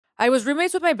I was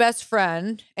roommates with my best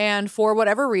friend, and for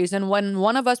whatever reason, when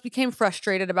one of us became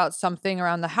frustrated about something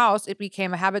around the house, it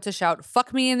became a habit to shout,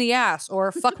 "Fuck me in the ass,"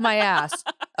 or "Fuck my ass."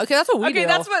 Okay, that's what we do. Okay,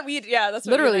 that's what we, yeah, that's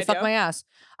what literally, you fuck do. my ass.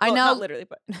 Well, not literally,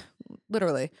 but.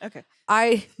 Literally. Okay.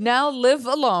 I now live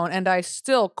alone, and I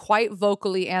still quite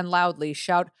vocally and loudly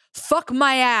shout, "Fuck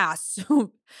my ass,"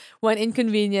 when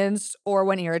inconvenienced or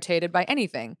when irritated by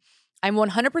anything. I'm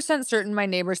 100% certain my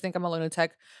neighbors think I'm a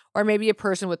lunatic or maybe a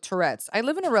person with Tourette's. I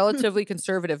live in a relatively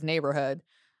conservative neighborhood.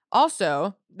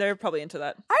 Also, They're probably into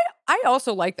that. I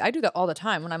also I do that all the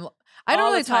time when I don't All the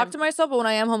really talk time. to myself, but when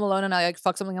I am home alone and I like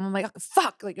fuck something, I'm like,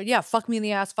 fuck, like, yeah, fuck me in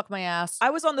the ass, fuck my ass.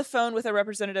 I was on the phone with a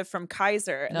representative from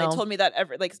Kaiser, and they told me that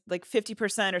like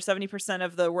 50% or 70%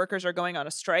 of the workers are going on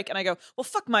a strike. And I go, well,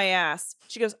 fuck my ass.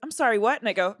 She goes, I'm sorry, what? And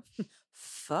I go,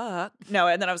 fuck. No,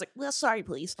 and then I was like, well, sorry,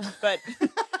 please. But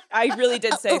I really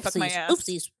did say fuck my ass.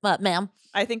 Oopsies, ma'am.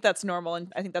 I think that's normal,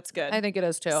 and I think that's good. I think it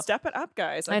is too. Step it up,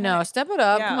 guys. I know. Step it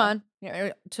up. Yeah. Come on.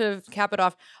 Yeah, to cap it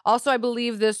off. Also, I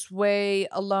believe this way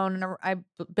alone, and I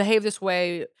behave this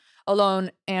way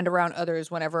alone and around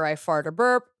others whenever I fart or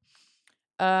burp.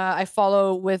 I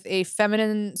follow with a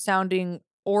feminine sounding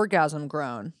orgasm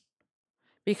groan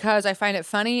because I find it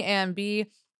funny, and B,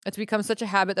 it's become such a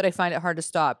habit that I find it hard to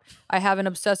stop. I have an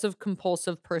obsessive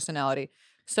compulsive personality.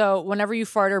 So whenever you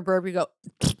fart or burp, you go.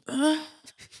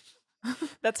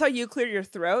 That's how you clear your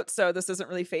throat. So this isn't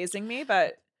really phasing me,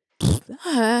 but. You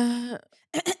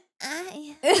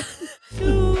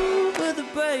were the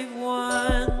brave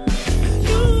one.